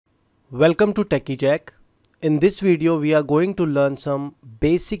Welcome to Techi. In this video, we are going to learn some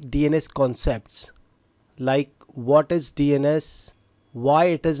basic DNS concepts like what is DNS, why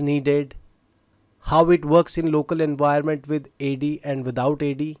it is needed, how it works in local environment with AD and without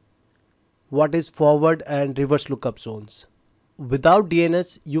AD, what is forward and reverse lookup zones. Without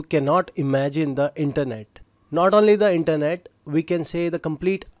DNS, you cannot imagine the internet. Not only the internet, we can say the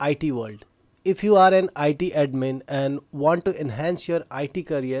complete IT world. If you are an IT admin and want to enhance your IT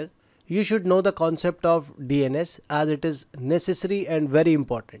career, you should know the concept of DNS as it is necessary and very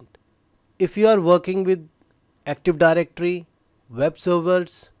important. If you are working with Active Directory, web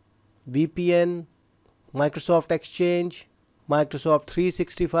servers, VPN, Microsoft Exchange, Microsoft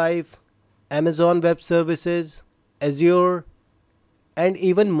 365, Amazon Web Services, Azure, and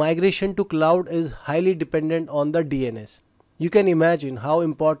even migration to cloud is highly dependent on the DNS. You can imagine how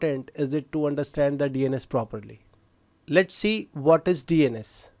important is it to understand the DNS properly. Let's see what is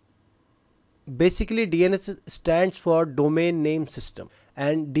DNS. Basically, DNS stands for Domain Name System,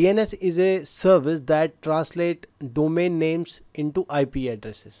 and DNS is a service that translates domain names into IP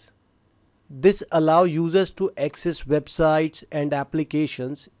addresses. This allows users to access websites and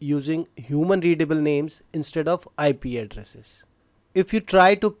applications using human readable names instead of IP addresses. If you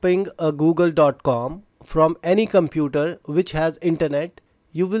try to ping a google.com from any computer which has internet,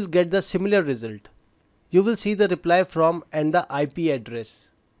 you will get the similar result. You will see the reply from and the IP address.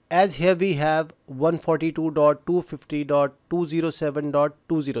 As here we have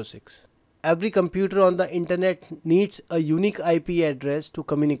 142.250.207.206. Every computer on the internet needs a unique IP address to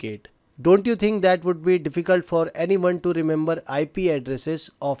communicate. Don't you think that would be difficult for anyone to remember IP addresses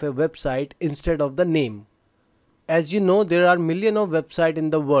of a website instead of the name? As you know, there are millions of websites in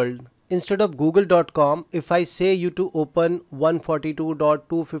the world. Instead of google.com, if I say you to open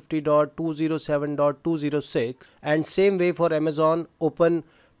 142.250.207.206 and same way for Amazon, open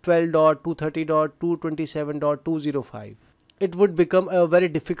 12.230.227.205. It would become a very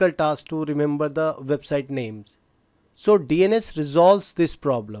difficult task to remember the website names. So DNS resolves this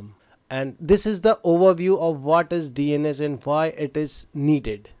problem, and this is the overview of what is DNS and why it is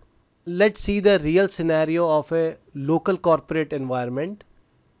needed. Let's see the real scenario of a local corporate environment.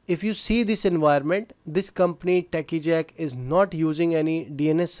 If you see this environment, this company Techi is not using any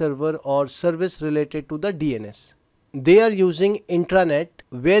DNS server or service related to the DNS. They are using intranet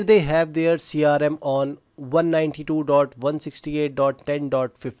where they have their CRM on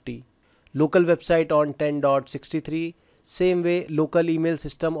 192.168.10.50, local website on 10.63, same way local email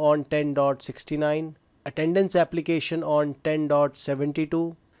system on 10.69, attendance application on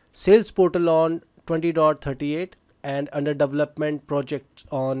 10.72, sales portal on 20.38, and under development projects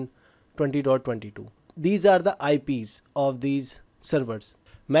on 20.22. These are the IPs of these servers.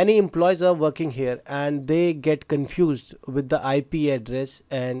 Many employees are working here and they get confused with the IP address,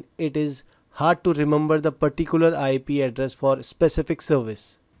 and it is hard to remember the particular IP address for a specific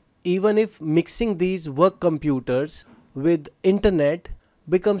service. Even if mixing these work computers with internet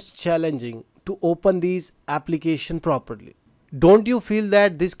becomes challenging to open these applications properly. Don't you feel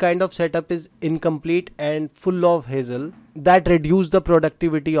that this kind of setup is incomplete and full of hassle that reduce the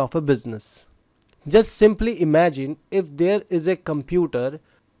productivity of a business? Just simply imagine if there is a computer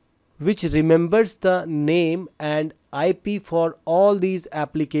which remembers the name and IP for all these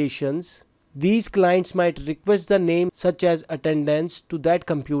applications. These clients might request the name such as attendance to that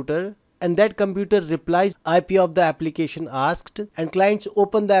computer, and that computer replies IP of the application asked, and clients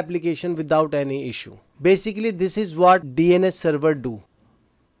open the application without any issue. Basically, this is what DNS server do.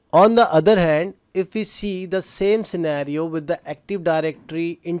 On the other hand, if we see the same scenario with the Active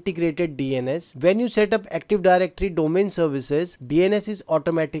Directory integrated DNS, when you set up Active Directory domain services, DNS is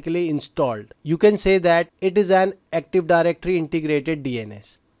automatically installed. You can say that it is an Active Directory integrated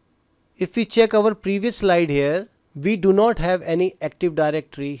DNS. If we check our previous slide here, we do not have any Active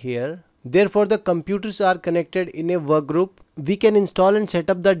Directory here. Therefore, the computers are connected in a workgroup. We can install and set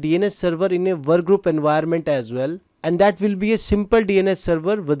up the DNS server in a workgroup environment as well, and that will be a simple DNS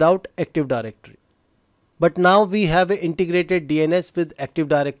server without Active Directory. But now we have an integrated DNS with Active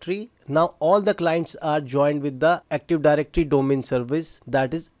Directory. Now all the clients are joined with the Active Directory domain service,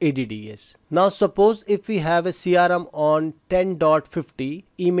 that is ADDS. Now suppose if we have a CRM on 10.50,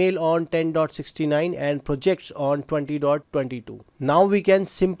 email on 10.69 and projects on 20.22. Now we can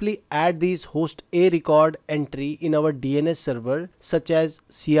simply add these host A record entry in our DNS server such as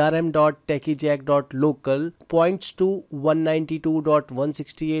crm.techijack.local points to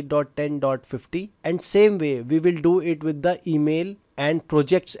 192.168.10.50, and same way we will do it with the email and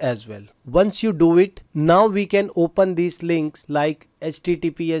projects as well. Once you do it, now we can open these links like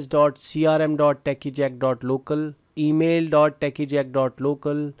https.crm.techijack.local,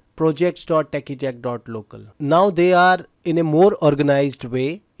 email.techijack.local, projects.techijack.local. Now they are in a more organized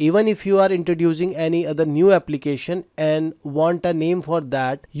way. Even if you are introducing any other new application and want a name for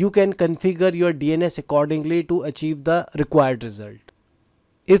that, you can configure your DNS accordingly to achieve the required result.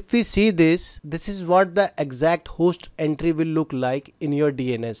 If we see this is what the exact host entry will look like in your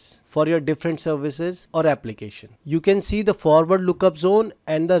DNS for your different services or application. You can see the forward lookup zone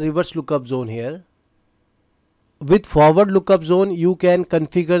and the reverse lookup zone here. With forward lookup zone, you can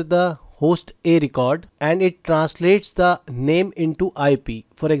configure the host A record and it translates the name into IP.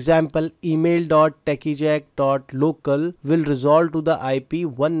 For example, email.techijack.local will resolve to the IP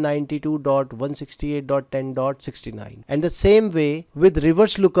 192.168.10.69. And the same way with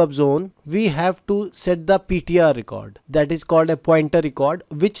reverse lookup zone, we have to set the PTR record, that is called a pointer record,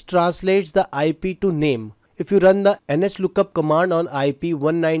 which translates the IP to name. If you run the nslookup command on IP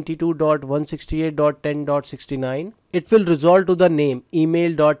 192.168.10.69, it will resolve to the name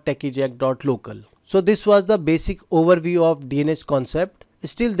email.techijack.local. So this was the basic overview of DNS concept.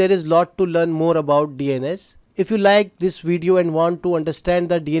 Still there is lot to learn more about DNS. If you like this video and want to understand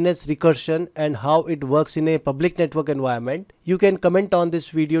the DNS recursion and how it works in a public network environment, you can comment on this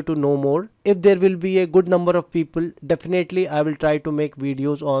video to know more. If there will be a good number of people, definitely I will try to make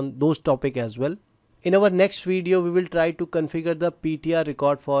videos on those topics as well. In our next video, we will try to configure the PTR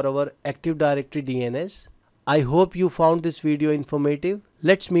record for our Active Directory DNS. I hope you found this video informative.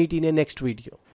 Let's meet in a next video.